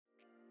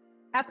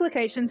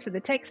Applications for the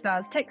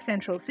Techstars Tech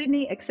Central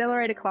Sydney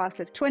Accelerator Class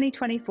of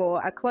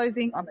 2024 are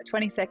closing on the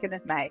 22nd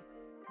of May.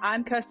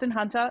 I'm Kirsten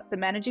Hunter, the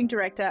Managing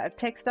Director of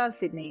Techstars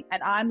Sydney,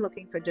 and I'm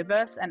looking for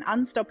diverse and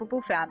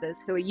unstoppable founders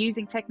who are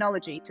using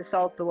technology to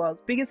solve the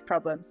world's biggest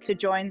problems to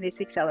join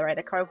this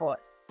accelerator cohort.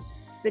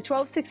 The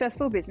 12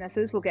 successful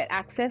businesses will get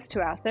access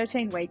to our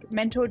 13-week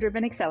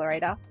mentor-driven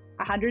accelerator,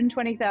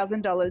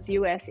 $120,000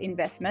 US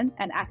investment,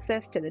 and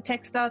access to the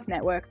Techstars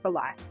network for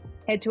life.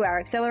 Head to our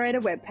accelerator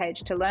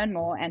webpage to learn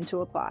more and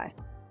to apply.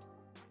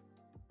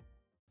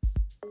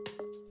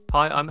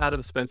 Hi, I'm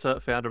Adam Spencer,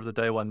 founder of the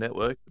Day One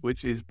Network,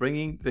 which is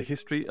bringing the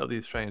history of the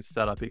Australian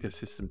startup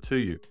ecosystem to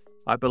you.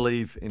 I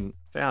believe in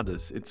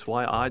founders. It's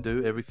why I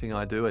do everything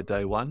I do at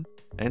Day One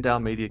and our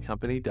media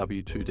company,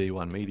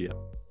 W2D1 Media.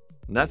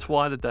 And that's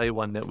why the Day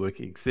One Network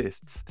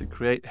exists, to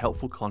create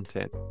helpful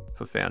content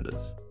for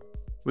founders.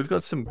 We've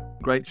got some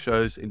great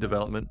shows in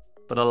development,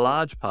 but a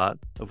large part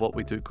of what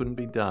we do couldn't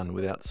be done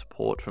without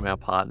support from our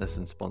partners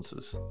and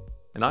sponsors.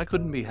 And I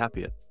couldn't be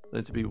happier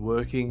than to be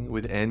working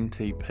with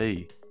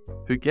NTP,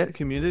 who get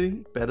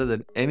community better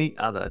than any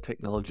other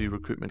technology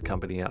recruitment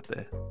company out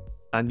there.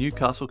 A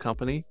Newcastle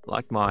company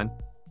like mine,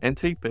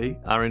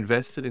 NTP are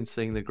invested in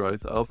seeing the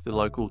growth of the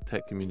local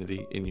tech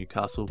community in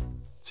Newcastle,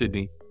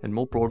 Sydney, and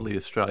more broadly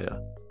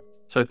Australia.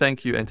 So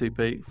thank you,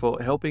 NTP,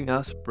 for helping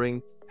us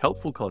bring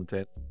helpful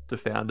content to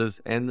founders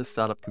and the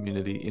startup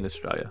community in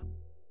Australia.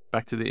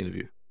 Back to the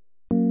interview.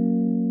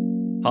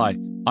 Hi,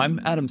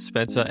 I'm Adam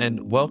Spencer,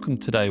 and welcome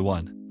to Day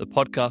One, the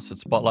podcast that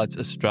spotlights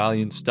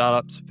Australian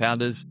startups,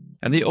 founders,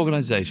 and the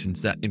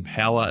organisations that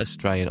empower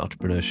Australian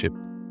entrepreneurship.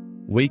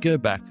 We go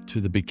back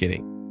to the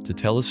beginning to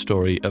tell the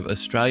story of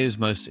Australia's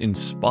most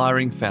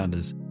inspiring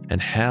founders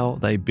and how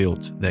they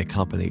built their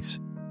companies.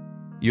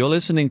 You're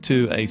listening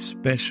to a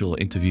special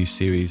interview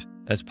series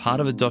as part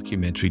of a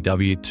documentary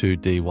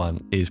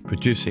W2D1 is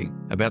producing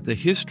about the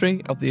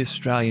history of the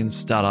Australian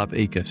startup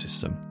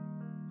ecosystem.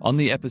 On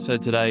the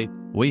episode today,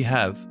 we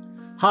have...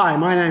 Hi,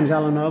 my name's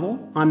Alan Noble.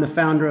 I'm the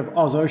founder of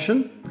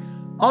OzOcean.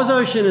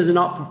 OzOcean is a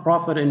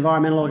not-for-profit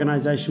environmental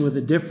organisation with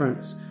a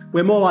difference.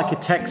 We're more like a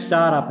tech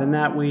startup in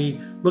that we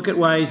look at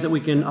ways that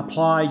we can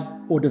apply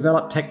or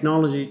develop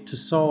technology to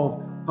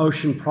solve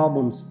ocean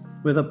problems,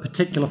 with a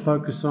particular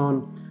focus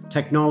on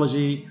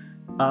technology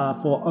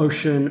for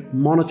ocean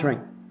monitoring.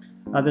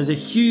 There's a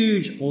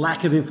huge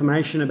lack of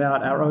information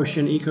about our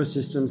ocean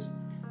ecosystems,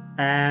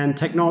 and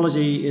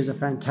technology is a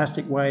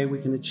fantastic way we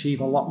can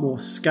achieve a lot more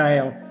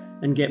scale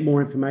and get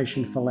more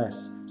information for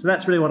less. So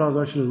that's really what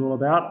OzOcean is all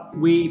about.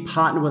 We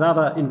partner with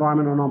other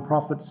environmental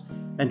nonprofits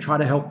and try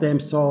to help them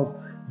solve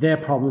their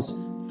problems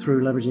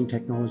through leveraging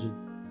technology.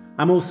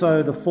 I'm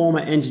also the former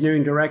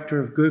engineering director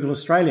of Google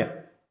Australia.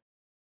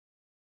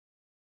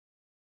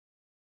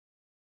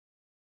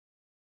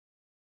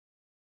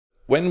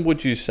 When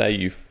would you say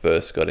you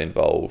first got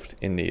involved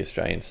in the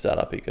Australian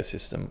startup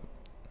ecosystem?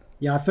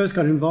 Yeah, I first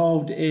got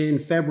involved in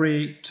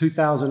February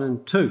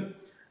 2002.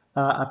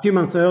 A few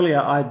months earlier,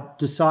 I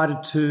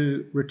decided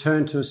to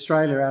return to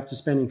Australia after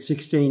spending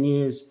 16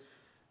 years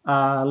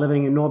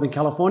living in Northern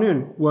California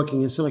and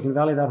working in Silicon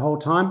Valley that whole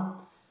time.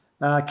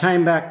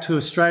 Came back to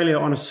Australia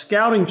on a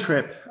scouting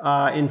trip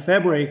in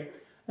February,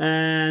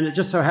 and it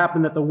just so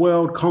happened that the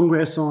World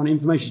Congress on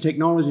Information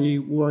Technology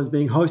was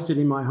being hosted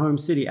in my home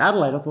city,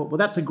 Adelaide. I thought, well,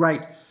 that's a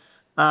great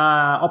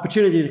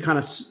opportunity to kind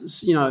of,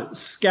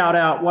 scout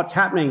out what's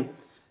happening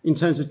in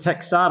terms of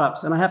tech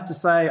startups. And I have to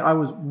say, I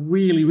was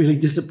really, really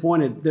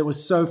disappointed. There were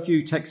so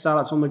few tech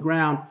startups on the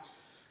ground.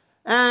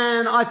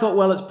 And I thought,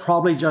 well, it's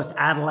probably just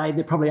Adelaide.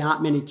 There probably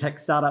aren't many tech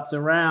startups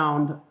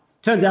around.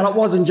 Turns out it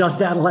wasn't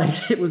just Adelaide.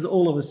 It was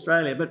all of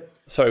Australia. But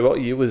sorry,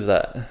 what year was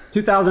that?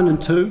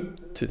 2002.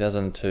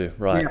 2002,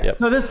 right. Yeah. Yep.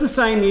 So this is the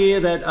same year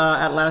that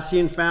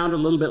Atlassian founded.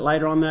 A little bit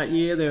later on that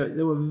year.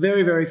 There were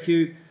very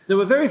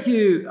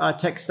few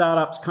tech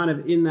startups kind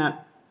of in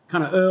that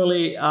kind of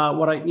early,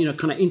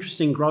 kind of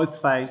interesting growth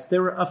phase.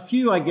 There were a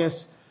few, I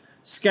guess,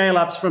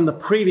 scale-ups from the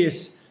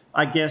previous,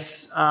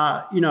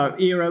 era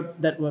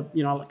that were,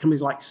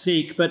 companies like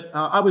Seek. But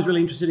I was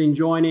really interested in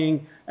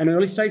joining an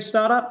early-stage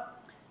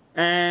startup.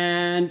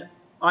 And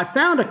I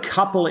found a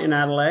couple in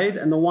Adelaide,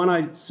 and the one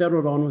I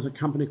settled on was a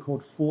company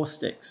called Four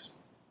Sticks.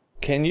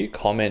 Can you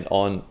comment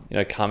on,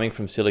 coming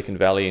from Silicon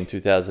Valley in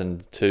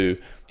 2002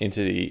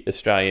 into the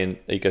Australian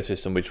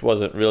ecosystem, which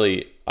wasn't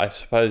really, I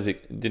suppose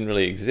it didn't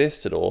really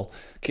exist at all.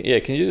 Can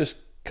you just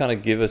kind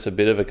of give us a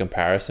bit of a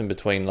comparison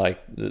between like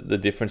the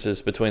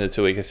differences between the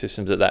two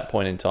ecosystems at that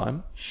point in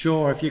time?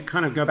 Sure. If you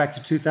kind of go back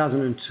to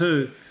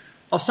 2002,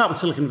 I'll start with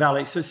Silicon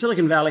Valley. So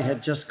Silicon Valley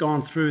had just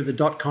gone through the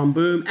dot-com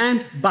boom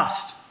and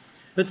bust.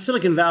 But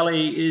Silicon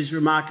Valley is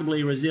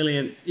remarkably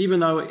resilient,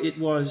 even though it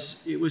was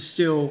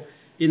still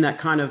in that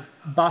kind of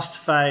bust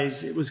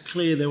phase. It was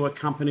clear there were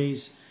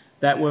companies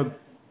that were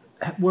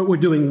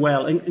doing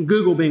well, and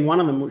Google being one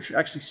of them, which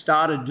actually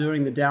started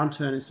during the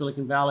downturn in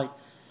Silicon Valley.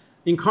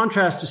 In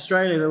contrast,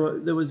 Australia,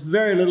 there was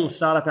very little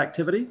startup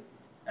activity,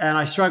 and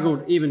I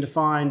struggled even to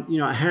find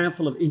a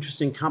handful of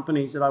interesting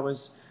companies that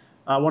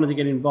I wanted to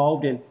get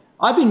involved in.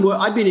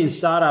 I'd been in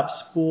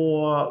startups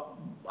for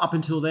up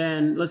until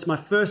then. My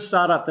first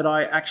startup that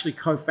I actually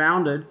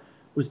co-founded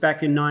was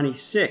back in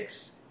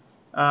 '96.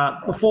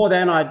 Before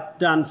then, I'd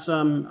done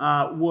some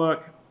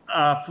work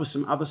for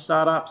some other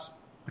startups,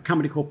 a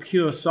company called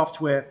Pure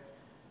Software.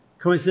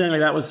 Coincidentally,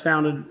 that was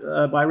founded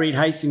by Reed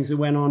Hastings, who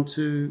went on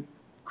to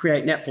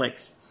create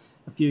Netflix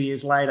a few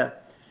years later.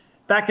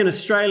 Back in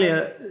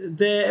Australia,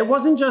 it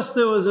wasn't just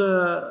there was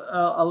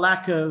a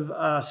lack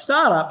of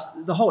startups.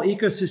 The whole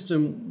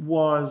ecosystem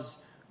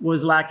was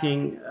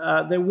lacking.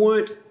 There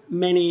weren't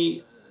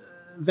many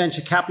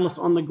venture capitalists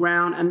on the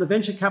ground, and the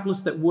venture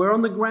capitalists that were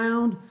on the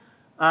ground,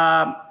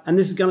 and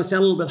this is going to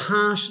sound a little bit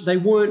harsh, they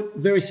weren't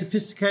very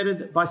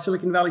sophisticated by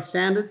Silicon Valley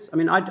standards. I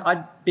mean,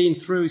 I'd been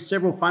through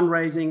several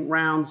fundraising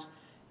rounds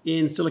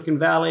in Silicon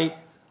Valley.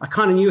 I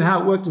kind of knew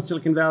how it worked in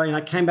Silicon Valley, and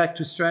I came back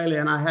to Australia,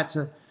 and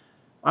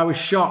I was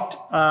shocked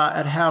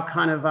at how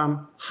kind of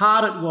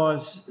hard it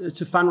was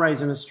to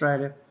fundraise in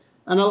Australia.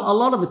 And a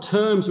lot of the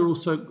terms were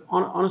also,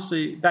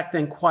 honestly, back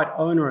then quite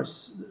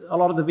onerous. A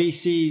lot of the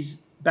VCs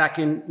back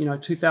in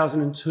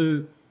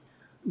 2002,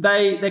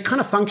 they kind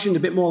of functioned a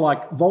bit more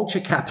like vulture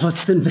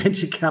capitalists than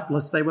venture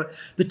capitalists.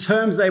 The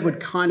terms they would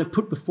kind of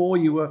put before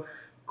you were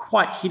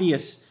quite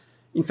hideous.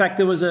 In fact,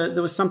 there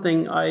was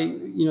something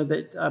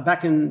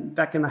back in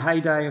the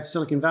heyday of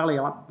Silicon Valley,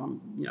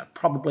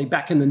 probably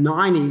back in the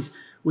 '90s,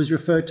 was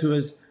referred to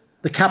as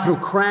the capital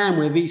cram,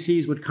 where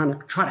VCs would kind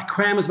of try to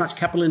cram as much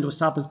capital into a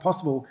startup as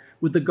possible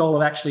with the goal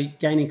of actually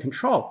gaining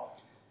control.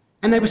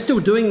 And they were still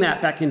doing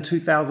that back in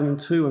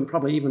 2002 and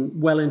probably even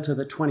well into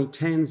the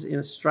 2010s in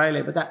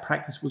Australia, but that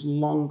practice was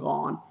long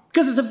gone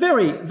because it's a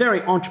very,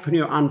 very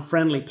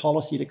entrepreneur-unfriendly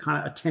policy to kind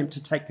of attempt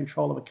to take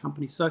control of a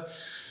company. So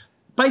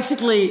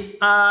basically,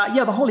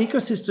 the whole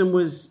ecosystem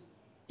was,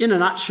 in a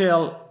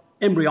nutshell,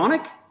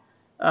 embryonic,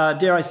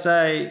 dare I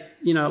say,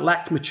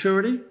 lacked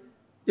maturity.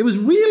 It was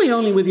really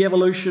only with the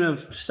evolution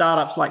of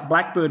startups like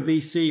Blackbird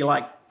VC,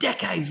 like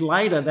decades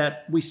later,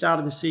 that we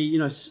started to see,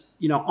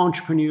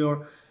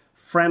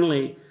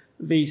 entrepreneur-friendly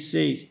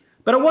VCs.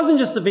 But it wasn't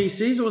just the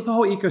VCs; it was the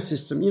whole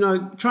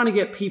ecosystem. Trying to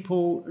get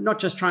people, not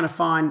just trying to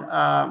find,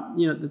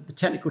 the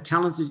technical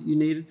talents that you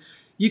needed.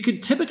 You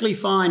could typically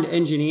find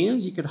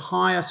engineers. You could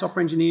hire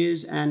software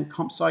engineers and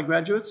comp sci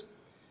graduates.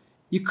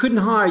 You couldn't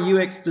hire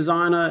a UX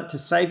designer to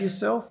save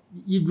yourself.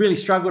 You'd really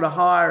struggle to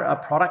hire a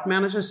product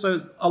manager.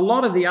 So a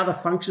lot of the other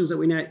functions that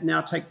we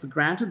now take for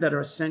granted that are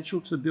essential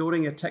to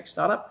building a tech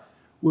startup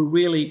were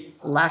really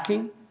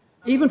lacking.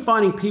 Even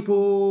finding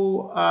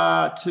people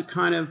to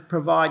kind of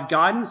provide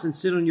guidance and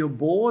sit on your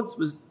boards,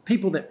 was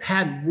people that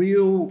had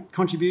real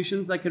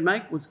contributions they could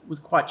make, was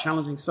quite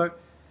challenging. So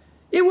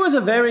it was a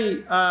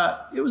very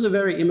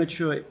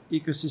immature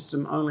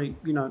ecosystem only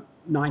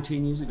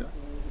 19 years ago.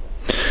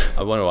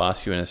 I want to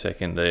ask you in a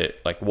second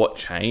what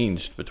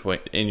changed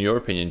in your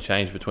opinion,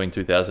 between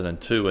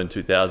 2002 and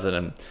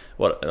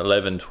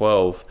 2011,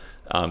 12,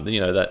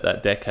 that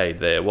decade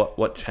there.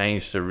 What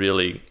changed to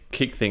really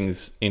kick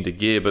things into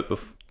gear? But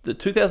the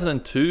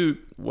 2002,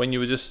 when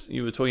you were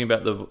talking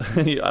about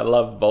I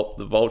love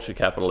the vulture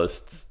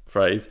capitalists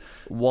phrase.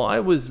 Why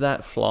was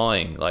that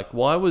flying?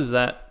 Why was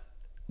that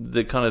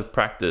the kind of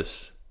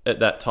practice at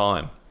that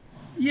time?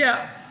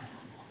 Yeah,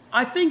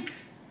 I think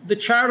the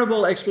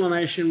charitable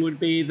explanation would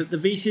be that the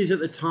VCs at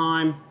the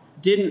time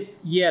didn't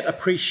yet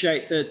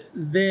appreciate that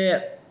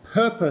their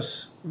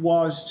purpose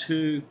was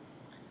to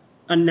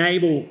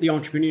enable the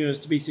entrepreneurs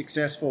to be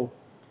successful.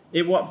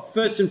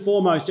 First and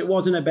foremost, it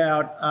wasn't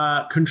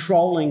about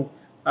controlling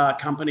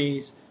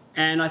companies.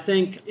 And I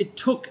think it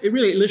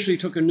literally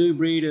took a new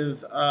breed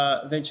of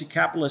venture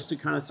capitalists to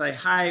kind of say,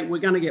 hey, we're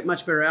going to get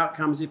much better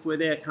outcomes if we're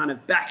there kind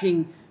of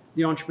backing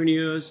the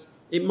entrepreneurs.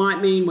 It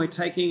might mean we're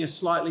taking a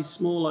slightly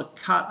smaller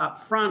cut up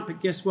front, but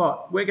guess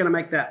what? We're going to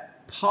make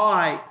that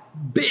pie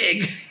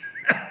big.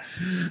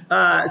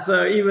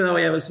 So even though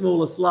we have a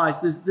smaller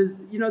slice,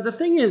 the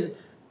thing is,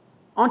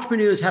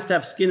 entrepreneurs have to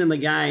have skin in the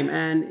game,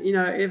 and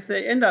if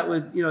they end up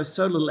with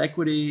so little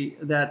equity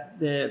that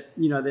their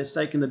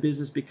stake in the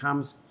business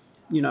becomes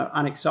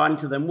unexciting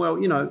to them,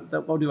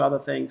 they'll do other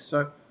things.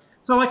 So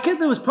I think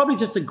there was probably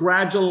just a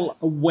gradual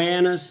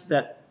awareness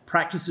that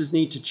practices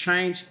need to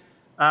change.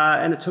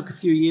 And it took a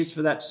few years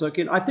for that to soak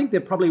in. I think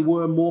there probably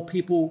were more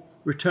people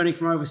returning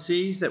from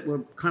overseas that were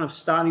kind of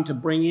starting to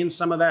bring in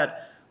some of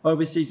that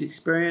overseas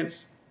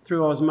experience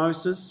through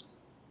osmosis.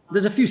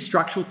 There's a few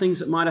structural things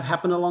that might have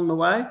happened along the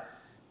way.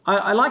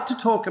 I like to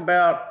talk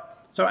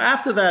about, so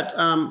after that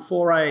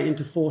foray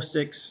into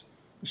 4Sticks,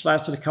 which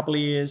lasted a couple of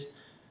years,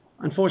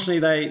 unfortunately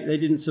they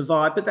didn't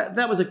survive, but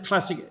that was a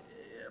classic,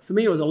 for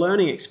me it was a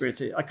learning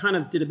experience. I kind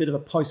of did a bit of a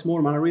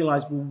post-mortem and I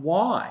realized, well,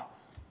 why?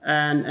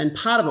 And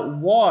part of it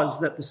was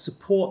that the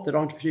support that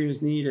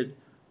entrepreneurs needed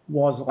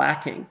was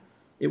lacking.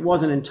 It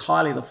wasn't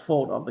entirely the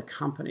fault of the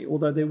company,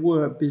 although there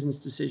were business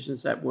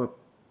decisions that were,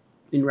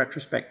 in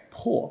retrospect,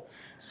 poor.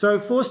 So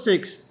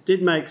 4Sticks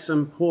did make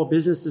some poor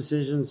business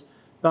decisions,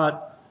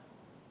 but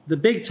the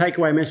big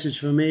takeaway message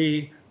for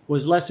me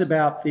was less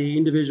about the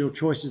individual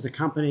choices the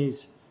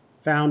company's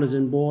founders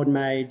and board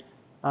made,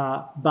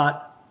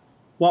 but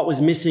what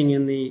was missing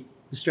in the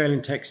Australian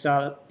tech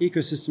startup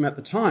ecosystem at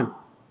the time.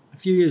 A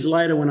few years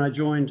later, when I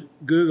joined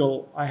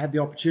Google, I had the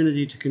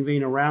opportunity to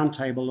convene a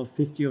roundtable of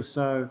 50 or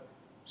so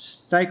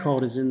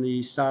stakeholders in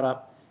the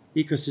startup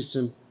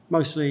ecosystem,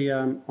 mostly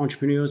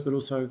entrepreneurs, but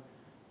also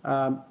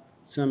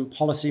some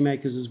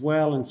policymakers as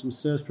well and some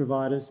service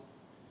providers.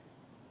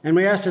 And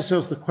we asked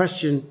ourselves the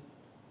question,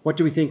 what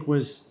do we think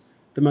was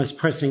the most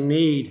pressing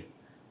need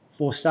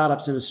for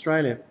startups in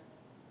Australia?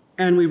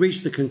 And we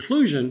reached the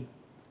conclusion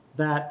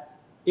that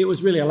it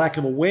was really a lack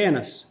of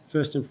awareness,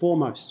 first and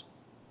foremost.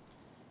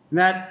 And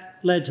that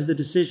led to the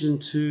decision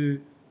to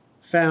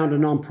found a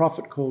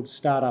non-profit called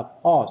Startup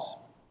Oz.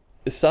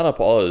 Startup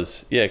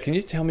Oz, yeah. Can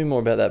you tell me more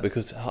about that?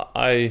 Because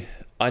I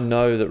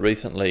know that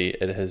recently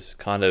it has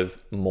kind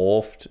of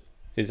morphed.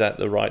 Is that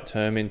the right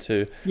term?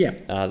 Into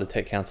the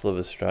Tech Council of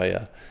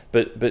Australia.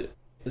 But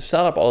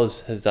Startup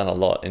Oz has done a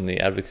lot in the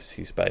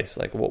advocacy space.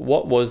 Like,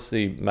 what was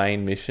the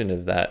main mission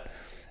of that,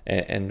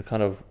 and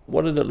kind of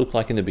what did it look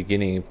like in the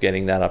beginning of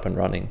getting that up and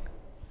running?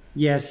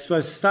 Yes,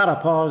 so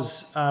Startup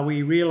Oz,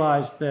 we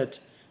realised that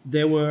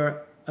there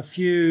were a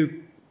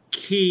few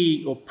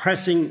key or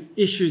pressing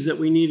issues that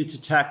we needed to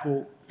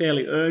tackle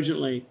fairly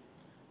urgently.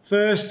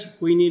 First,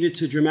 we needed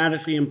to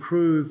dramatically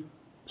improve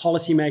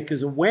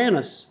policymakers'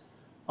 awareness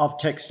of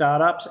tech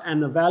startups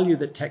and the value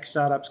that tech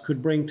startups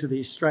could bring to the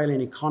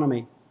Australian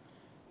economy.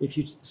 If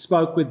you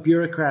spoke with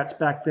bureaucrats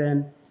back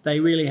then, they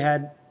really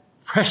had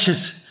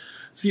precious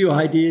few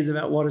ideas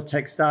about what a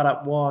tech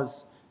startup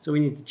was. So we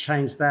need to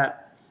change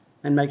that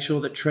and make sure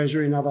that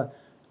Treasury and other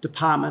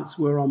departments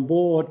were on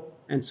board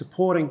and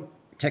supporting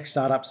tech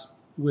startups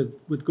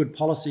with good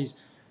policies.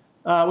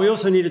 We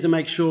also needed to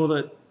make sure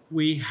that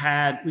we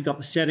got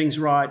the settings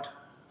right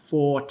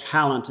for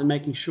talent and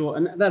making sure,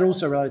 and that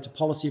also related to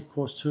policy, of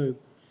course, too.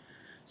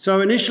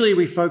 So initially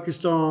we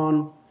focused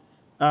on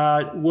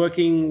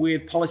working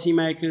with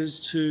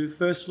policymakers to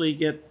firstly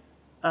get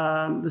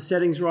the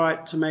settings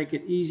right to make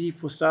it easy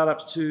for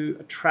startups to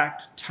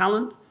attract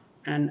talent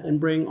and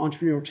bring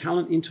entrepreneurial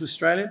talent into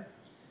Australia,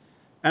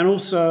 and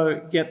also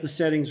get the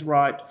settings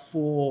right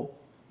for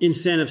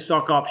incentive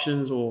stock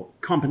options or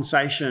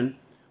compensation,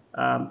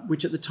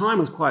 which at the time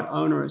was quite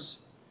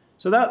onerous.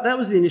 So that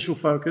was the initial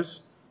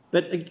focus.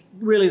 But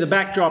really the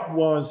backdrop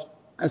was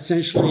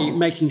essentially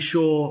making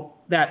sure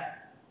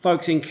that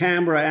folks in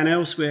Canberra and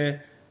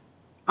elsewhere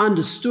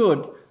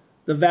understood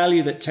the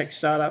value that tech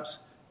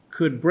startups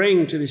could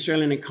bring to the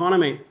Australian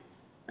economy.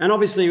 And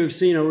obviously we've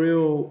seen a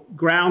real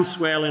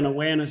groundswell in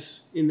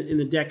awareness in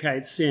the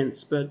decades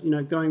since. But,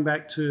 going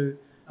back to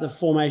the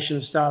formation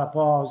of Startup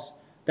Oz,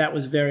 that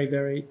was very,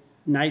 very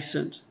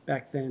nascent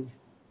back then.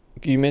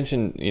 You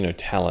mentioned,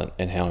 talent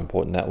and how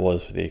important that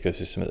was for the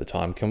ecosystem at the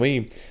time. Can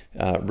we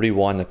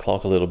rewind the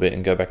clock a little bit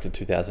and go back to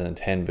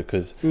 2010?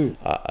 Because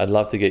I'd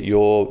love to get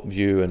your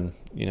view and,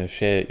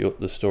 share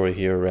the story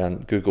here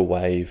around Google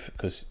Wave,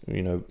 because,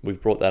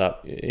 we've brought that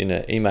up in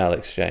an email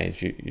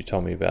exchange. You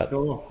told me about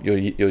your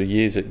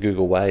years at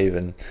Google Wave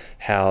and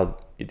how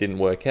it didn't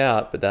work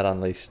out, but that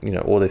unleashed,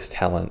 all this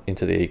talent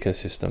into the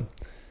ecosystem.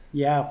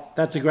 Yeah,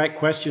 that's a great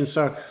question.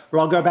 So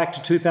I'll go back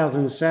to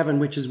 2007,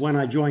 which is when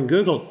I joined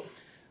Google.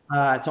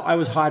 So I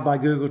was hired by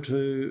Google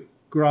to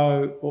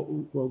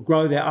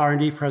grow their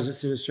R&D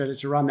presence in Australia,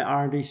 to run the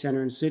R&D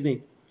centre in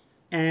Sydney.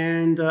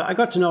 And I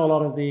got to know a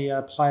lot of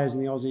the players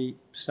in the Aussie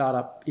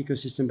startup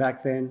ecosystem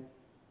back then.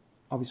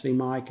 Obviously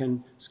Mike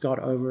and Scott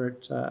over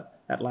at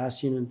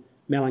Atlassian, and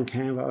Mel and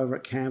Canva over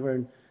at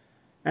Canva,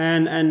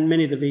 and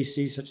many of the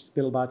VCs such as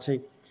Bill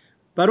Barty.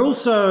 But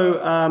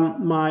also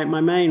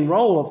my main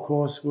role, of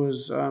course,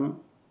 was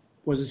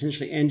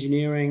essentially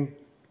engineering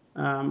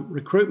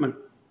recruitment.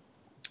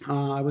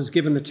 I was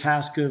given the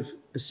task of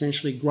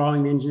essentially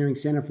growing the engineering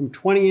centre from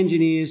 20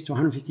 engineers to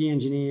 150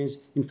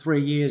 engineers in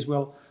 3 years.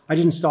 Well, I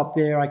didn't stop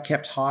there. I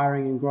kept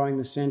hiring and growing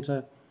the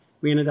centre.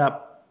 We ended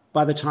up,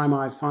 by the time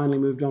I finally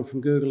moved on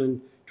from Google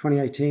in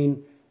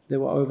 2018, there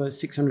were over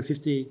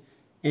 650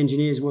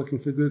 engineers working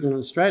for Google in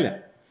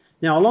Australia.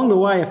 Now, along the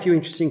way, a few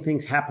interesting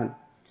things happened.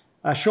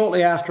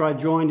 Shortly after I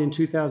joined in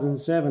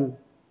 2007,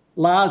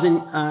 Lars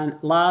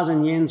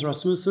and Jens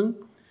Rasmussen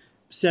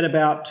set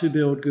about to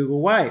build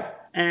Google Wave.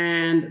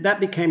 And that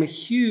became a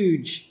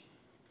huge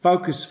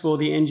focus for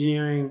the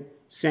engineering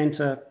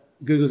centre,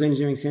 Google's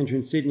engineering centre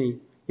in Sydney.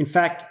 In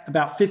fact,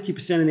 about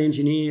 50% of the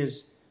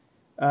engineers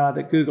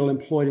that Google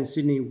employed in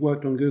Sydney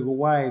worked on Google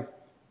Wave,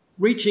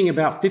 reaching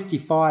about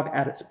 55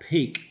 at its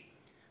peak.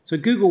 So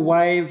Google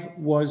Wave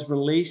was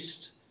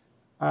released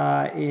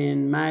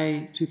in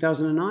May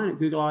 2009 at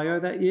Google I/O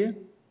that year,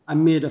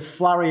 amid a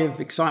flurry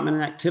of excitement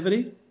and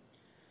activity.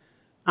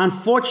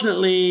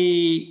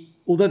 Unfortunately,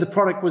 although the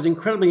product was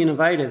incredibly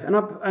innovative,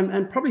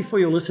 and probably for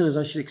your listeners,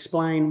 I should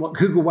explain what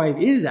Google Wave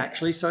is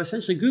actually. So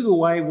essentially, Google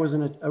Wave was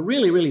a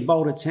really, really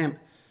bold attempt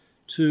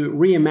to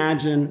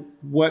reimagine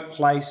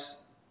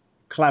workplace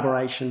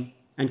collaboration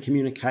and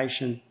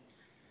communication.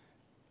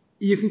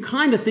 You can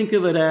kind of think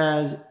of it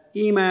as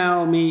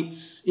email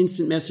meets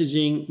instant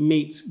messaging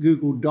meets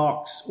Google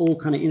Docs, all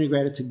kind of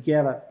integrated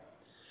together.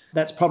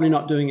 that's probably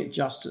not doing it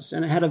justice.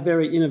 And it had a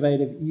very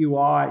innovative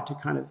UI to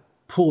kind of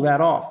pull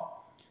that off.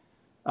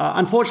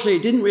 Unfortunately,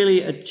 it didn't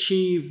really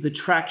achieve the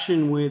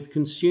traction with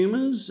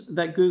consumers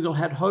that Google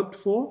had hoped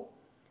for.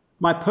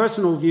 My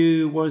personal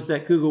view was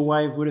that Google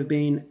Wave would have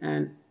been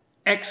an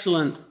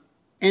excellent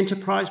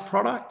enterprise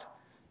product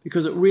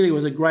because it really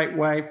was a great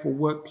way for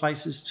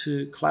workplaces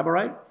to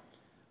collaborate.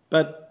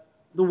 But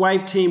the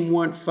Wave team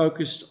weren't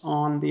focused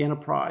on the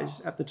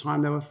enterprise at the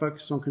time. They were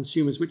focused on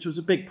consumers, which was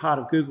a big part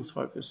of Google's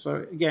focus.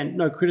 So again,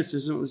 no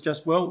criticism. It was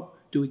just, well,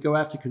 do we go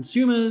after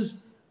consumers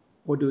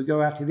or do we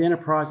go after the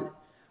enterprise?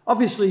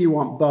 Obviously, you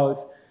want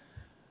both.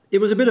 It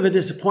was a bit of a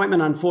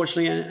disappointment,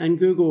 unfortunately, and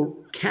Google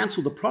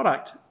canceled the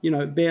product,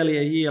 barely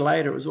a year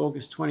later. It was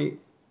August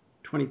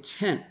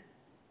 2010.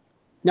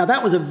 Now,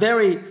 that was a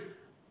very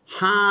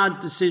hard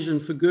decision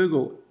for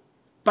Google,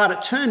 but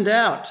it turned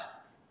out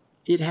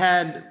it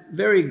had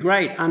very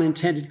great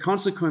unintended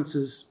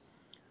consequences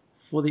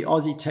for the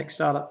Aussie tech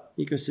startup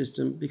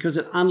ecosystem because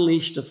it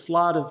unleashed a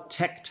flood of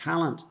tech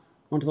talent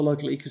onto the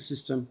local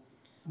ecosystem.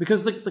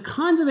 Because the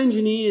kinds of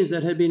engineers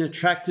that had been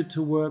attracted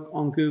to work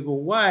on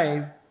Google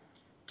Wave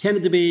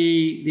tended to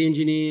be the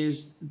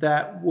engineers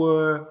that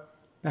were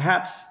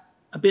perhaps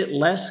a bit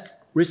less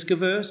risk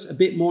averse, a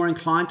bit more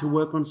inclined to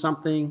work on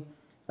something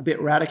a bit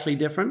radically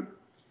different.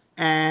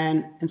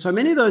 And so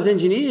many of those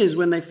engineers,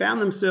 when they found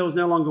themselves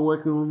no longer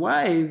working on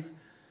Wave,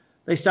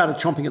 they started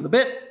chomping at the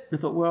bit. They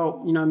thought,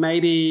 well,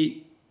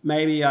 maybe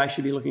I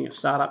should be looking at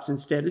startups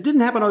instead. It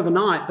didn't happen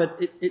overnight,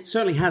 but it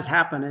certainly has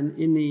happened. And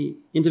in the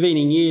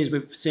intervening years,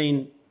 we've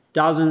seen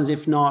dozens,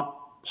 if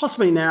not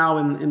possibly now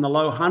in the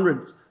low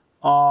hundreds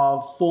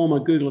of former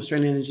Google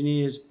Australian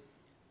engineers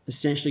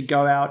essentially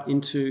go out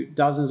into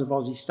dozens of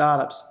Aussie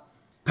startups.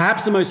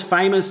 Perhaps the most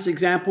famous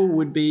example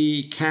would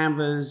be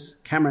Canva's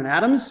Cameron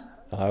Adams.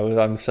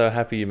 I'm so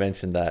happy you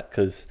mentioned that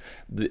because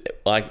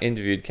I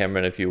interviewed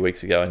Cameron a few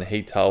weeks ago and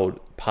he told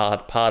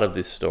part of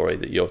this story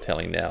that you're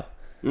telling now.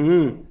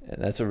 Mm-hmm.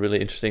 And that's really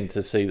interesting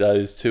to see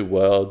those two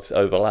worlds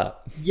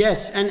overlap.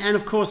 Yes, and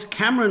of course,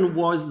 Cameron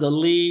was the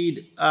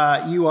lead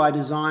UI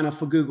designer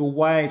for Google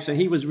Wave. So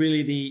he was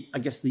really the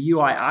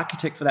UI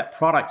architect for that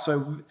product.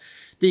 So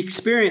the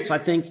experience I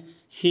think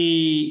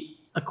he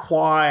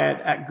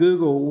acquired at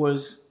Google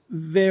was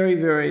very,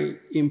 very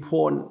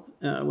important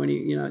when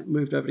he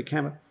moved over to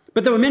Canva.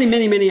 But there were many,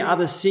 many, many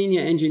other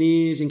senior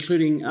engineers,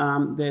 including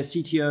their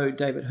CTO,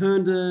 David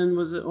Herndon,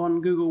 was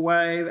on Google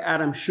Wave.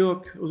 Adam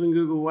Shook was on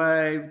Google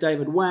Wave.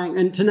 David Wang,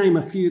 and to name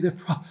a few.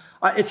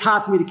 It's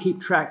hard for me to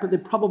keep track, but there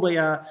probably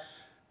are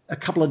a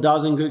couple of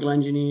dozen Google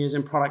engineers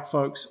and product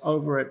folks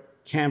over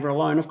at Canva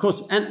alone. Of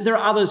course, and there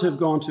are others who have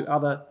gone to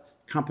other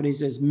companies.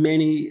 There's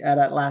many at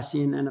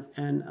Atlassian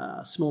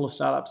and smaller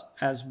startups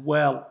as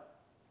well.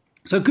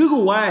 So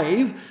Google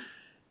Wave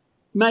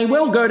may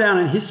well go down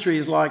in history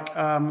as like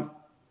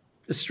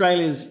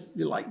Australia's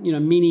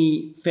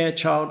mini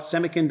Fairchild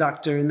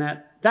Semiconductor, in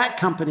that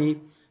company,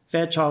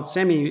 Fairchild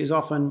Semi, is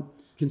often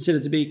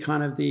considered to be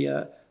kind of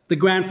the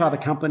grandfather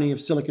company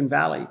of Silicon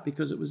Valley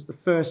because it was the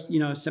first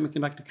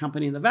semiconductor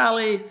company in the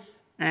valley,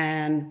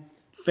 and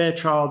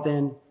Fairchild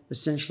then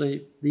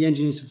essentially the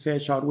engineers for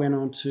Fairchild went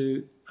on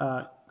to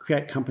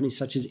create companies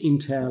such as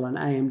Intel and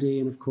AMD,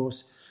 and of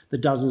course the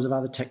dozens of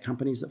other tech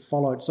companies that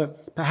followed. So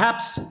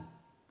perhaps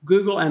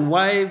Google and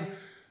Wave,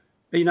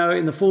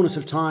 in the fullness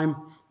of time,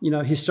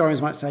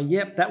 historians might say,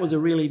 yep, that was a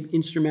really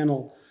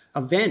instrumental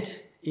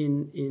event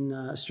in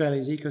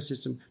Australia's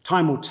ecosystem.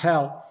 Time will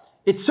tell.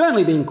 It's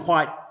certainly been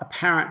quite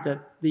apparent that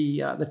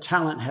the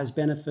talent has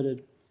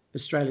benefited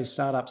Australia's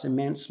startups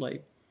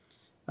immensely.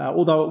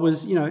 Although it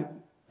was,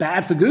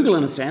 bad for Google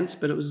in a sense,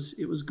 but it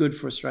was good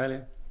for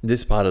Australia.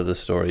 This part of the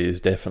story is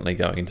definitely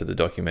going into the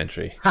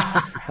documentary.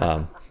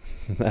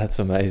 That's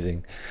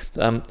amazing.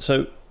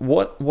 So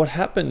what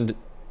happened,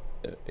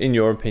 in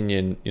your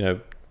opinion,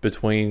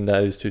 between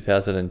those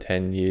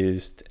 2010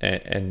 years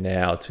and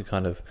now to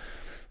kind of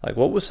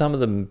what were some of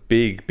the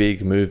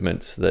big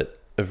movements that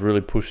have really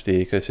pushed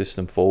the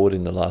ecosystem forward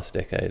in the last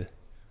decade?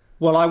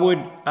 Well, I would,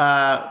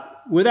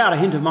 without a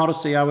hint of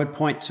modesty, I would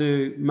point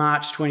to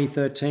March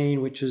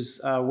 2013, which is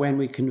when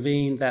we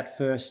convened that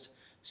first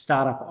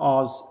Startup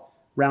Oz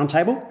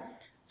roundtable.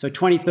 So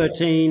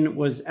 2013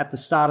 was at the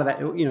start of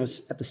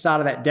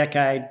that,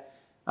 decade.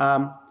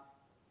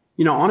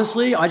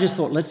 Honestly, I just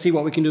thought, let's see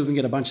what we can do if we can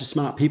get a bunch of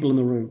smart people in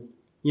the room.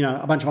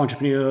 A bunch of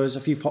entrepreneurs,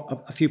 a few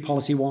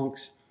policy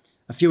wonks,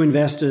 a few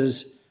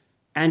investors,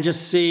 and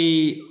just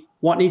see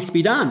what needs to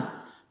be done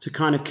to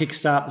kind of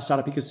kickstart the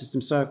startup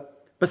ecosystem.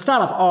 But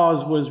Startup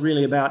Oz was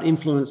really about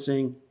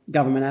influencing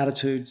government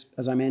attitudes,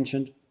 as I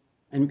mentioned,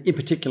 and in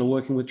particular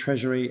working with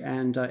Treasury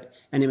and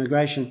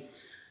immigration.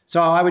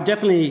 So I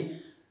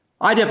definitely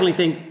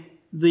think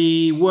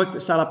the work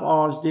that Startup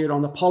Oz did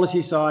on the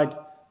policy side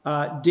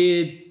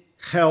did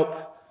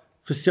help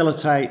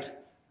facilitate,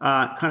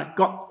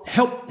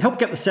 help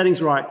get the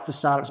settings right for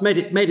startups. Made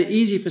it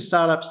easy for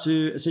startups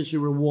to essentially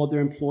reward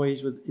their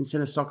employees with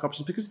incentive stock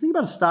options. Because think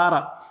about a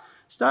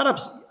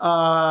startups,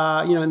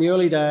 in the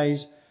early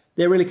days,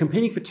 they're really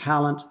competing for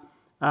talent.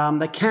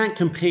 They can't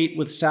compete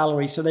with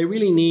salary, so they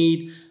really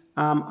need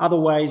other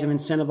ways of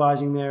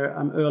incentivizing their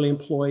early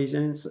employees,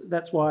 and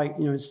that's why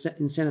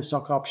incentive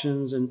stock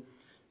options and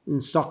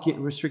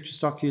restricted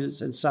stock units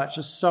and such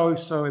are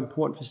so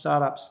important for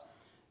startups.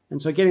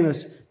 And so getting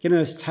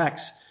those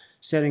tax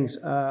settings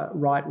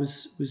right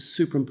was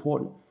super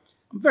important.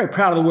 I'm very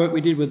proud of the work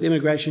we did with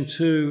Immigration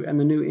 2 and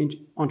the new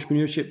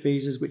entrepreneurship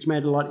visas, which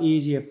made it a lot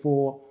easier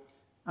for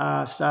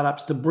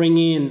startups to bring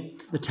in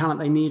the talent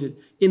they needed.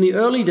 In the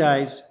early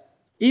days,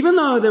 even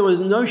though there was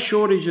no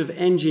shortage of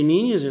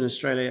engineers in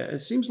Australia, it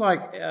seems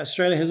like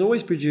Australia has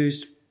always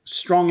produced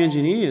strong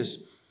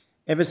engineers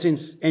ever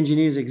since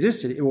engineers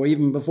existed, or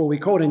even before we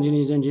called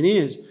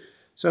engineers.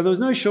 So there was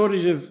no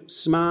shortage of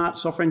smart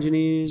software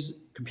engineers,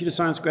 computer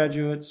science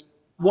graduates.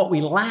 What we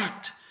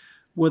lacked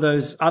were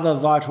those other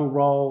vital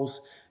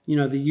roles,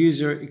 the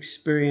user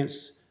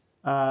experience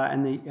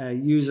and the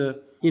user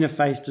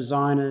interface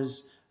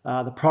designers,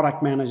 the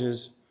product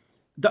managers.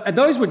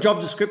 Those were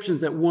job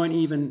descriptions that weren't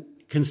even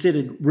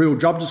considered real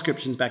job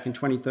descriptions back in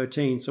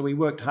 2013. So we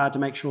worked hard to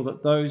make sure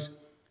that those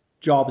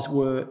jobs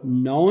were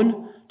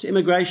known to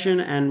immigration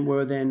and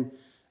were then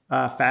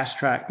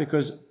fast-tracked,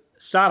 because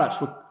startups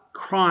were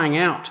crying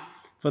out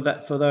for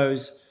that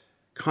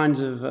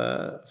kind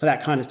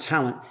of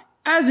talent,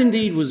 as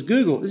indeed was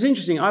Google. It's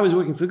interesting, I was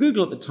working for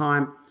Google at the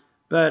time,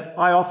 but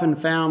I often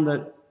found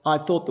that I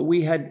thought that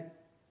we had,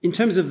 in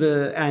terms of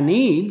our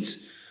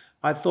needs,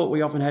 I thought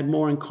we often had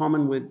more in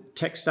common with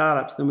tech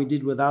startups than we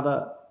did with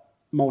other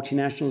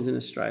multinationals in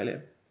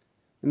Australia.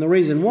 And the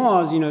reason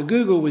was,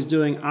 Google was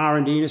doing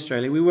R&D in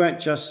Australia. We weren't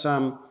just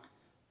some,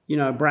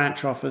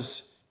 branch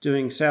office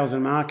doing sales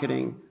and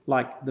marketing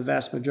like the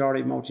vast majority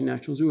of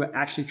multinationals. We were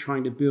actually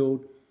trying to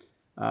build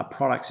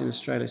products in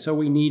Australia. So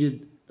we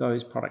needed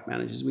those product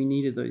managers. We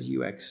needed those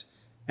UX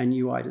and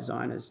UI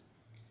designers.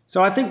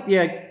 So I think,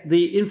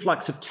 the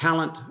influx of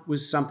talent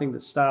was something that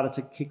started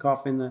to kick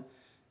off in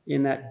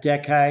that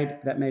decade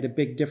that made a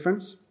big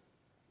difference.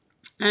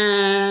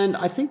 And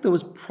I think there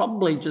was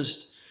probably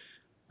just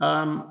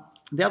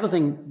the other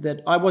thing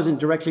that I wasn't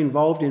directly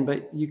involved in,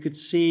 but you could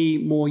see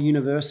more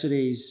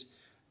universities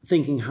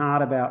thinking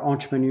hard about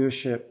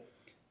entrepreneurship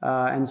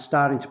and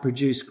starting to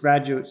produce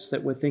graduates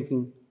that were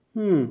thinking,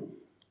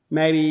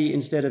 maybe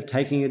instead of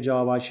taking a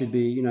job, I should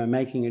be,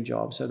 making a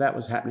job. So that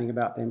was happening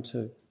about then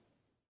too.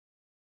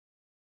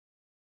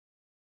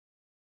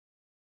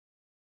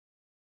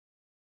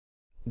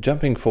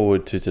 Jumping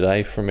forward to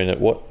today for a minute,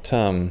 what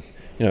a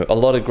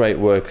lot of great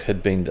work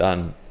had been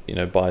done,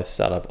 by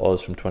Startup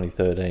Oz from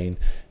 2013.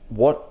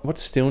 What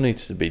still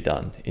needs to be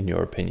done, in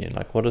your opinion?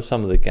 Like, what are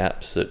some of the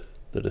gaps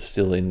that are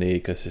still in the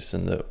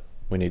ecosystem that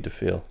we need to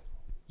fill?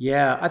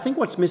 Yeah, I think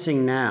what's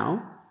missing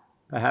now,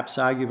 perhaps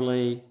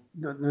arguably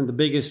the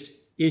biggest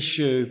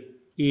issue,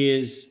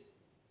 is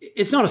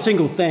it's not a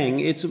single thing.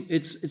 It's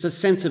a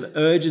sense of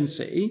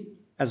urgency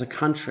as a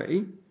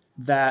country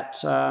that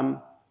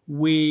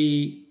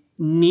we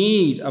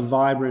need a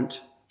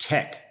vibrant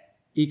tech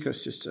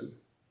ecosystem,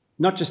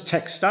 not just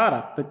tech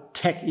startup, but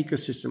tech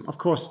ecosystem. Of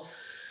course,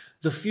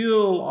 the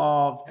fuel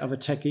of a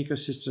tech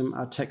ecosystem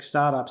are tech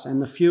startups,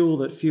 and the fuel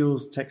that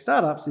fuels tech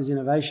startups is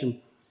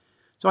innovation.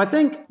 So I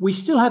think we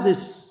still have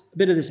this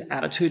bit of this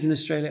attitude in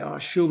Australia. Oh,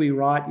 she'll be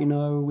right.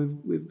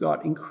 We've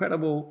got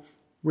incredible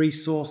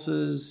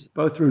resources,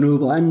 both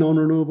renewable and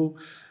non-renewable,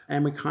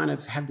 and we kind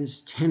of have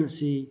this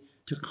tendency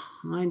to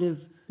kind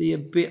of be a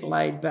bit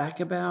laid back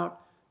about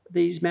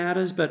these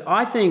matters. But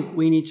I think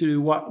we need to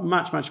do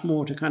much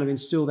more to kind of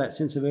instill that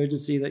sense of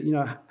urgency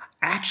that,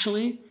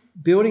 actually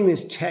building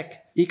this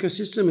tech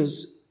ecosystem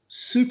is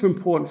super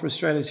important for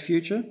Australia's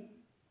future.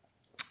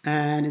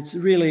 And it's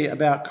really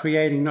about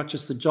creating not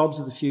just the jobs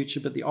of the future,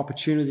 but the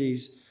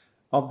opportunities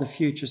of the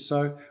future.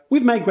 So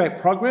we've made great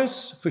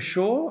progress for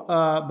sure,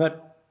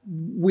 but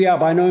we are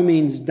by no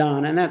means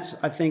done. And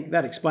I think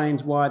that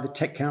explains why the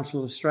Tech Council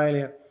of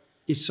Australia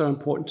is so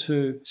important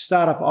too.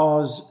 Startup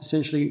Oz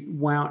essentially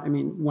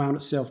wound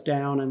itself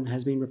down and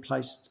has been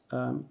replaced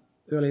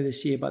earlier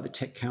this year by the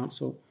Tech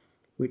Council,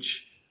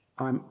 which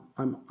I'm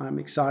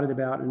excited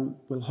about and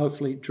will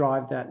hopefully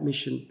drive that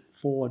mission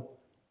forward.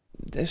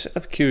 Just out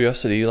of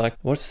curiosity,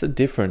 what's the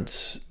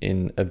difference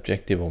in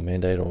objective or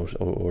mandate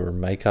or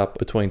makeup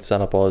between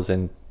Startup Oz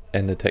and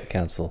the Tech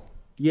Council?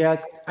 Yeah,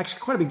 it's actually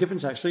quite a big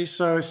difference actually.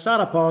 So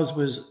Startup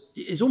Oz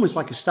is almost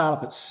like a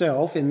startup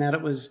itself in that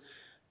it was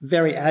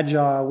very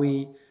agile.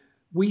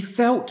 We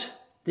felt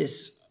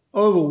this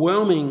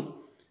overwhelming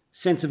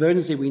sense of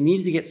urgency. We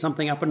needed to get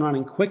something up and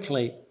running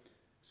quickly.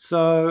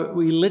 So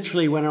we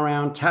literally went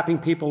around tapping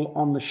people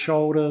on the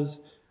shoulders,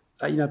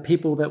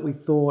 people that we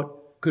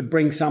thought could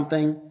bring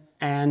something,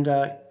 and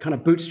kind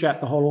of bootstrap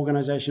the whole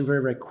organization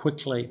very, very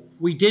quickly.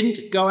 We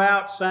didn't go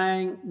out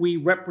saying we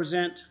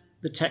represent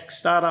the tech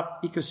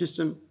startup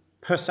ecosystem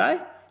per se.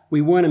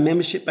 We weren't a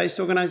membership-based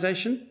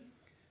organization.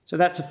 So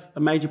that's a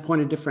major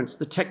point of difference.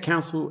 The Tech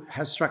Council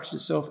has structured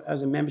itself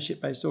as a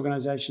membership-based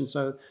organization.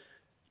 So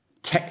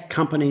tech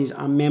companies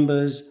are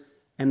members,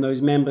 and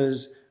those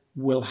members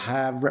will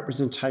have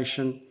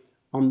representation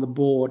on the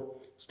board.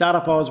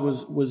 Startup Oz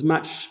was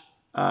much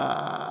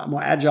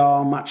more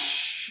agile,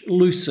 much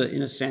looser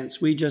in a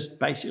sense. We just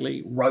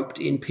basically roped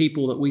in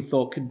people that we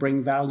thought could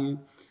bring value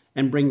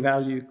and bring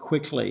value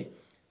quickly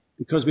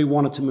because we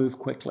wanted to move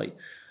quickly.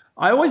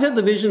 I always had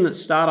the vision that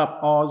Startup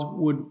Oz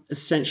would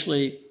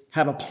essentially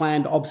have a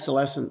planned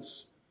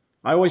obsolescence.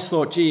 I always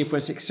thought, gee, if we're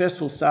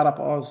successful, Startup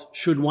Oz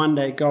should one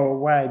day go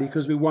away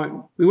because we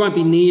won't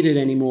be needed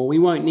anymore. We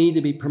won't need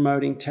to be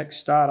promoting tech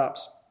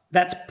startups.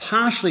 That's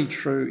partially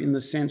true in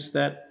the sense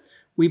that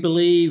we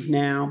believe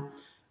now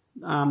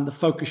the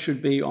focus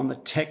should be on the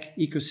tech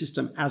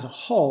ecosystem as a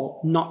whole,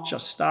 not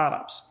just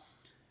startups,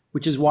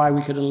 which is why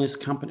we could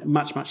enlist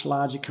much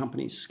larger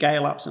companies,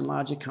 scale-ups and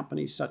larger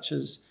companies such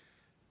as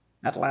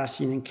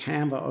Atlassian and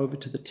Canva over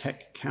to the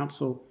Tech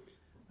Council.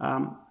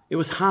 It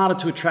was harder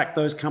to attract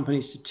those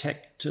companies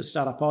to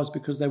Startup Oz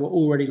because they were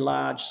already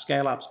large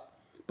scale-ups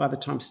by the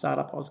time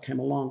Startup Oz came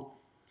along.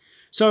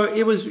 So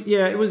it was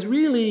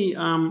really,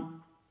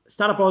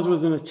 Startup Oz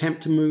was an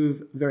attempt to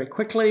move very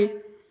quickly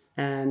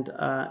and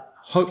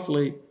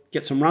hopefully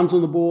get some runs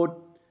on the board,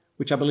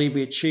 which I believe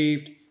we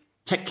achieved.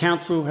 Tech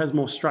Council has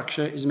more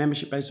structure, is a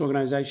membership-based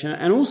organization,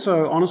 and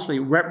also, honestly,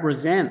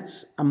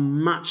 represents a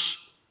much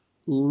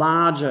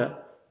larger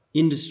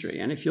industry.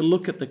 And if you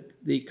look at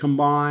the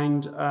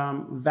combined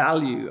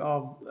value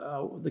of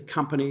the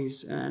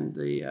companies and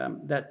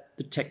that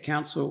the Tech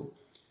Council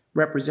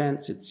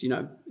represents,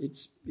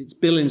 it's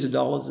billions of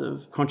dollars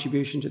of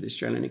contribution to the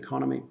Australian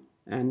economy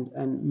and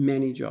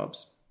many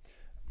jobs.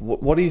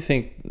 What do you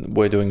think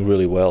we're doing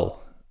really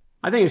well?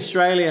 I think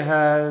Australia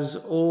has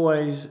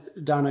always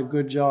done a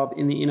good job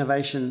in the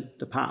innovation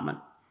department.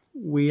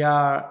 We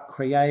are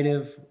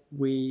creative.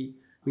 We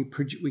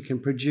can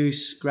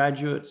produce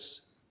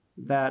graduates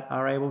that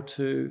are able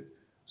to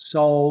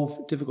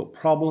solve difficult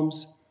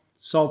problems,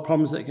 solve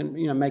problems that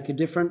can make a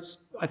difference.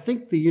 I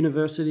think the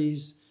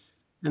universities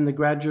and the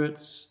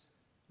graduates,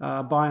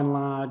 by and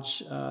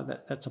large,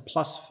 that's a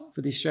plus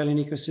for the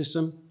Australian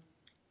ecosystem.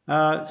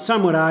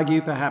 Some would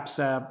argue perhaps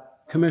our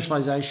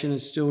commercialisation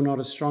is still not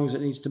as strong as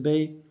it needs to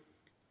be.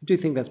 I do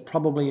think that's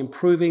probably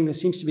improving. There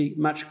seems to be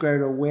much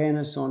greater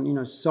awareness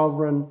on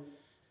sovereign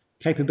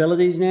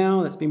capabilities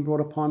now that's been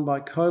brought upon by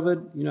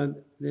COVID.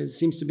 There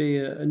seems to be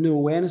a new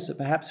awareness that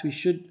perhaps we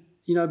should,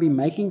 be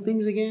making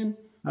things again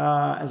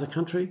as a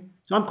country.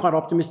 So I'm quite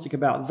optimistic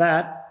about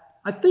that.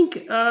 I think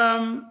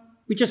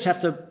we just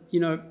have to,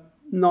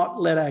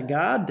 not let our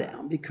guard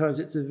down because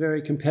it's a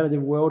very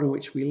competitive world in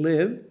which we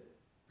live.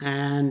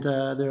 And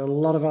there are a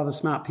lot of other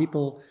smart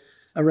people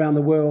around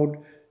the world,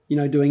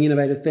 doing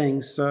innovative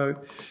things. So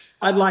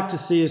I'd like to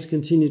see us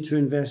continue to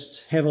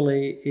invest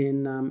heavily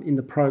in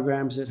the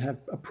programs that have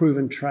a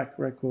proven track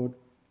record.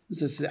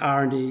 This is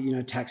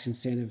R&D, tax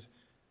incentive,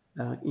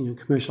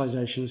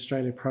 commercialisation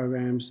Australia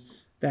programs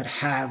that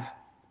have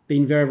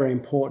been very, very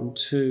important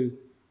to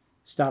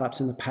startups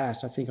in the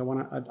past. I think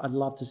I'd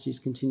love to see us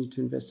continue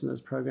to invest in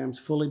those programs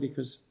fully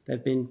because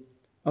they've been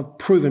of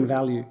proven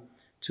value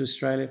to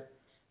Australia.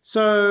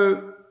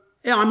 So,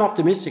 yeah, I'm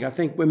optimistic. I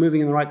think we're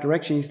moving in the right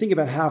direction. You think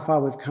about how far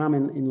we've come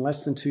in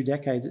less than 2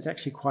 decades, it's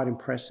actually quite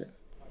impressive.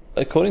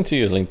 According to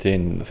your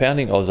LinkedIn,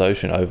 founding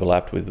OzOcean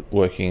overlapped with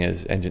working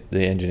as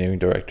the engineering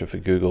director for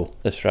Google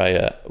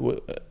Australia.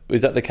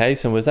 Is that the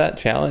case? And was that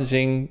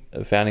challenging,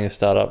 founding a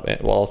startup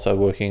while also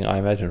working, I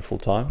imagine,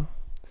 full-time?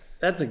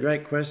 That's a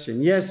great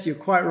question. Yes, you're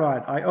quite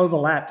right. I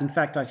overlapped. In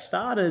fact, I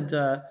started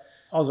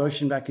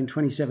OzOcean back in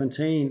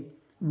 2017.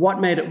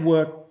 What made it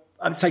work?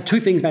 I'd say 2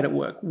 things made it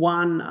work.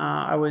 One,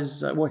 I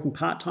was working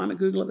part-time at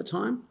Google at the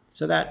time,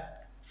 so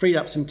that freed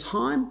up some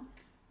time.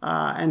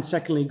 And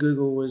secondly,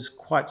 Google was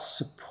quite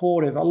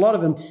supportive. A lot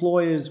of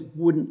employers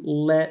wouldn't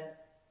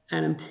let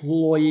an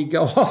employee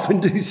go off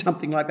and do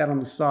something like that on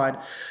the side.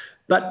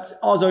 But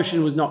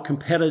OzOcean was not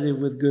competitive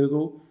with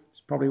Google.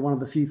 It's probably one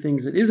of the few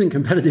things that isn't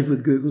competitive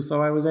with Google.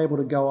 So I was able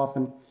to go off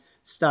and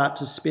start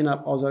to spin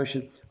up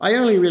OzOcean. I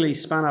only really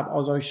spun up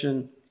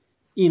OzOcean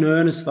in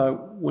earnest, though,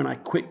 when I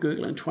quit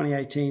Google in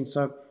 2018.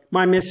 So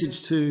my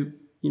message to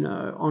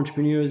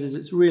entrepreneurs is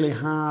it's really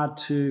hard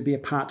to be a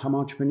part-time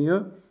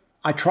entrepreneur.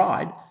 I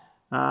tried,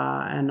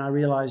 and I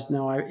realized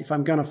if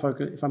I'm going to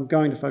focus on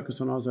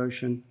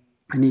OzOcean,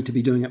 I need to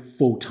be doing it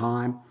full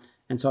time.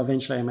 And so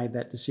eventually I made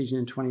that decision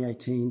in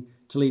 2018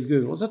 to leave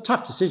Google. It was a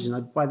tough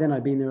decision. By then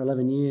I'd been there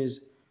 11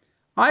 years.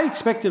 I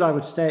expected I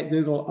would stay at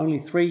Google only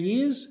 3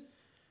 years,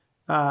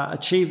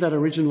 achieve that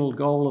original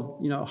goal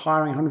of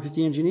hiring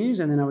 150 engineers,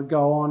 and then I would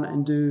go on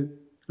and do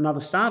another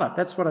startup.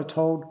 That's what I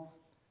told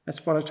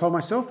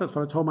myself. That's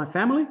what I told my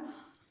family.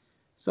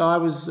 So I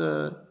was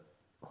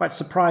quite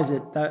surprised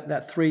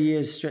that 3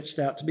 years stretched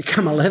out to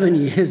become 11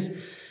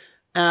 years.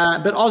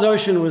 But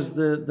OzOcean was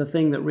the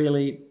thing that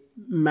really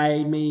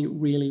made me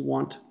really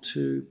want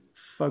to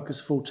focus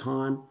full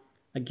time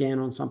again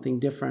on something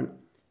different.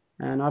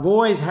 And I've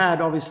always had,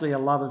 obviously, a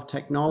love of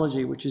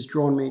technology, which has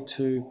drawn me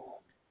to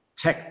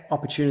tech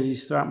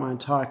opportunities throughout my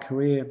entire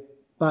career.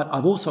 But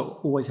I've also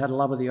always had a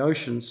love of the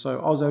ocean. So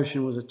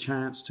OzOcean was a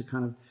chance to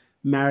kind of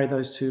marry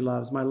those 2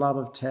 loves, my love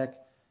of tech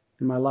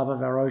and my love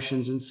of our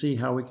oceans, and see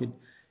how we could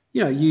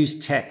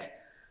use tech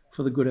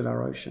for the good of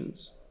our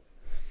oceans.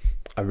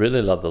 I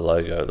really love the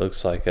logo. It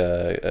looks like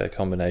a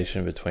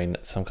combination between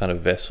some kind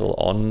of vessel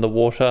on the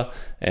water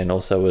and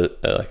also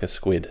like a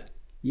squid.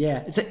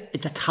 Yeah, it's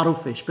a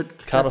cuttlefish,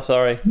 but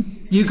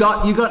you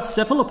got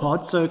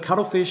cephalopods. So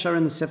cuttlefish are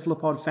in the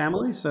cephalopod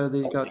family. So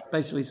they've got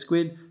basically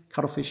squid,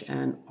 cuttlefish,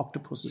 and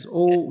octopuses.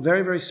 All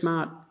very, very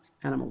smart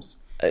animals.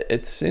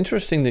 It's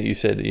interesting that you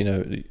said,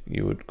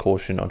 you would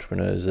caution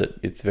entrepreneurs that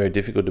it's very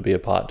difficult to be a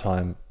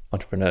part-time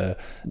entrepreneur,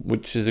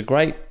 which is a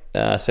great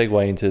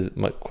segue into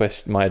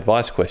my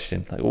advice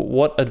question. Like,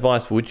 what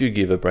advice would you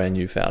give a brand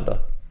new founder?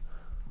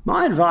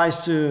 My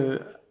advice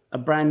to a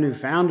brand new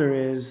founder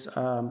is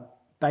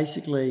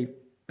basically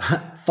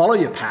follow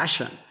your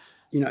passion.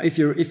 If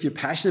you're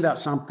passionate about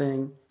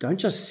something, don't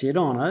just sit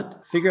on it.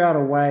 Figure out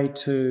a way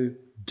to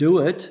do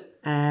it.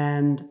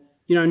 And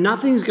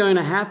nothing's going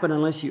to happen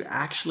unless you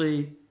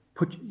actually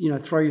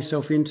throw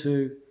yourself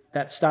into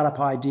that startup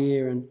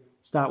idea and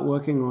start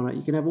working on it.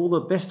 You can have all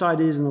the best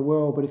ideas in the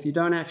world, but if you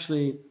don't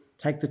actually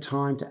take the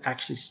time to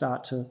actually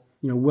start to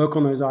work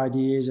on those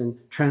ideas and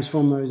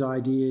transform those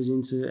ideas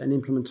into an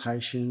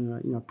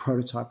implementation,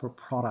 prototype or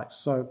product.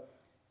 So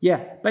yeah,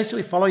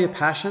 basically follow your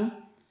passion.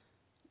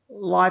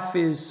 Life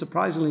is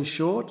surprisingly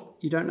short.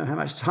 You don't know how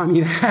much time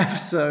you have,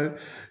 so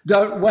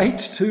don't wait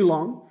too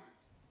long.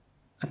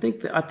 I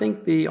think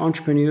the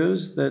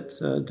entrepreneurs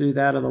that do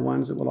that are the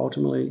ones that will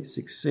ultimately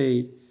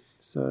succeed.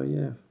 So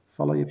yeah,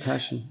 follow your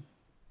passion.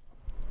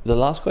 The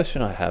last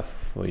question I have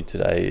for you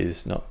today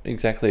is not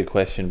exactly a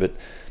question, but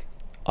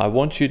I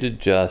want you to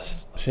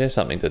just share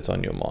something that's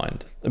on your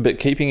mind. But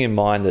keeping in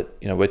mind that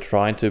we're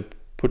trying to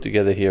put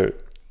together here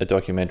a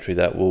documentary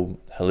that will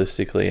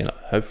holistically and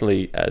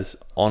hopefully as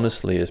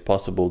honestly as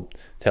possible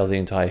tell the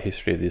entire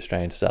history of the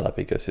Australian startup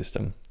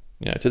ecosystem,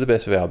 to the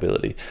best of our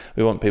ability.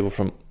 We want people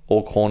from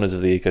all corners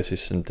of the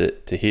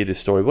ecosystem to hear this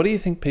story. What do you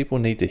think people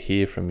need to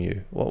hear from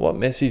you? What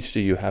message do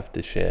you have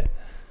to share?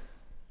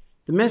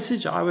 The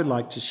message I would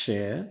like to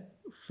share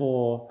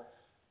for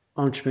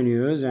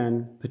entrepreneurs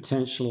and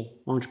potential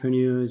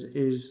entrepreneurs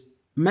is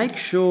make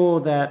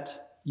sure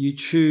that you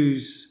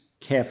choose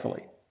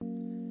carefully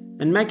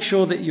and make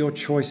sure that your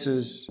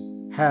choices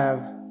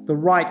have the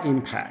right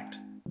impact,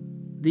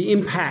 the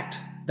impact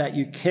that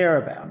you care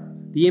about,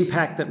 the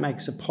impact that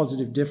makes a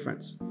positive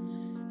difference.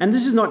 And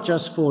this is not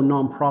just for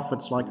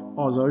non-profits like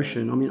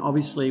OzOcean. I mean,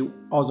 obviously,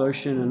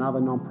 OzOcean and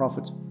other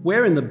non-profits,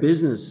 we're in the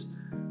business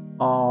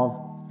of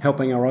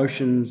helping our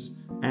oceans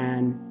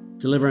and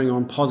delivering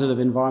on positive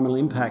environmental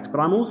impacts. But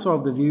I'm also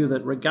of the view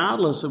that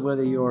regardless of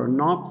whether you're a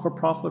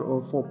not-for-profit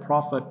or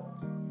for-profit,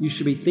 you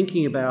should be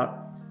thinking about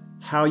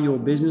how your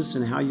business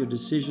and how your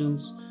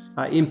decisions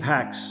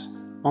impacts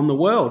on the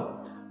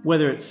world,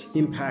 whether it's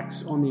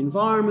impacts on the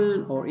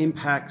environment or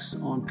impacts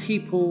on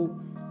people,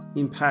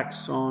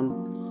 impacts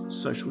on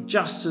social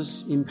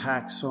justice,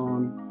 impacts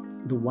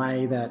on the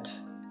way that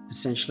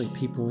essentially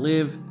people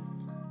live.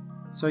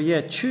 So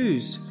yeah,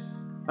 choose.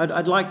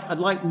 I'd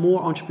like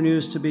more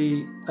entrepreneurs to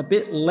be a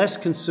bit less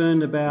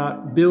concerned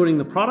about building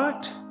the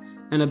product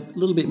and a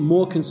little bit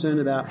more concerned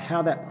about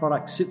how that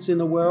product sits in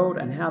the world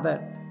and how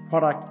that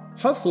product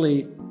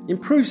hopefully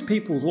improves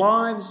people's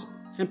lives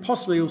and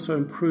possibly also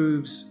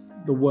improves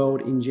the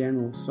world in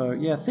general. So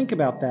yeah, think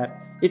about that.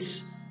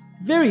 It's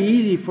very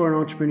easy for an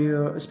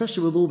entrepreneur,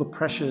 especially with all the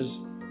pressures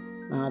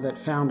that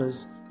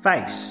founders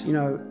face.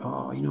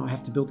 I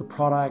have to build the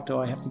product,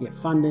 or I have to get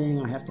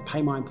funding, I have to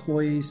pay my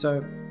employees.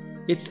 So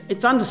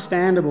it's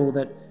understandable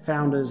that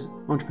founders,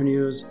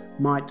 entrepreneurs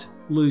might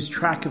lose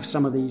track of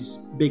some of these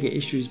bigger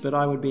issues, but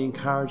I would be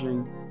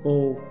encouraging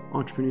all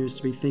entrepreneurs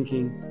to be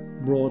thinking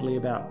broadly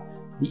about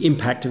the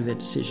impact of their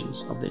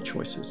decisions, of their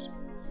choices.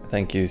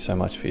 Thank you so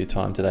much for your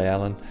time today,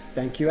 Alan.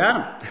 Thank you,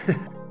 Adam.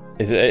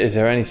 Is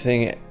there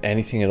anything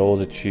at all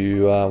that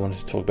you wanted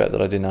to talk about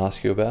that I didn't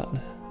ask you about?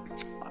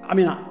 I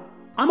mean,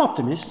 I'm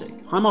optimistic.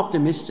 I'm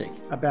optimistic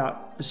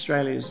about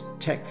Australia's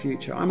tech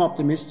future. I'm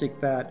optimistic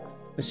that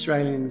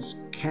Australians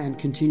can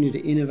continue to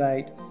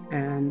innovate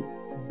and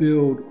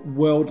build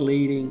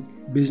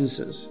world-leading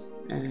businesses.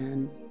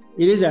 And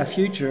it is our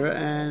future,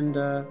 and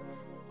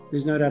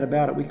there's no doubt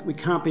about it. We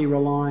can't be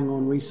relying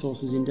on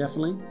resources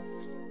indefinitely.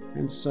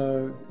 And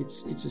so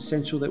it's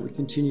essential that we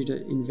continue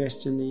to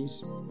invest in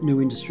these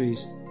new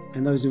industries,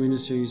 and those new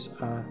industries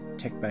are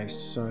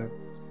tech-based.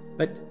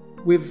 But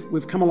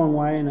we've come a long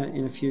way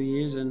in a few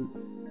years, and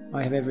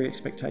I have every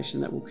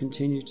expectation that we'll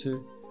continue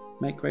to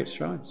make great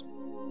strides.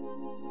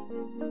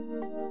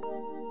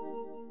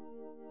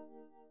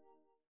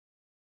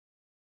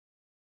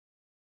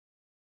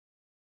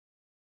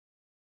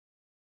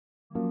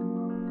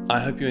 I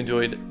hope you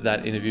enjoyed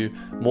that interview.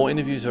 More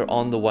interviews are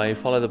on the way.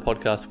 Follow the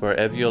podcast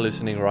wherever you're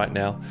listening right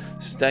now.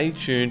 Stay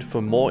tuned for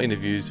more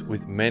interviews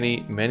with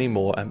many, many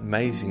more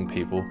amazing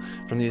people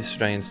from the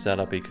Australian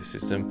startup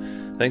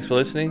ecosystem. Thanks for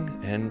listening,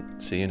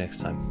 and see you next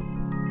time.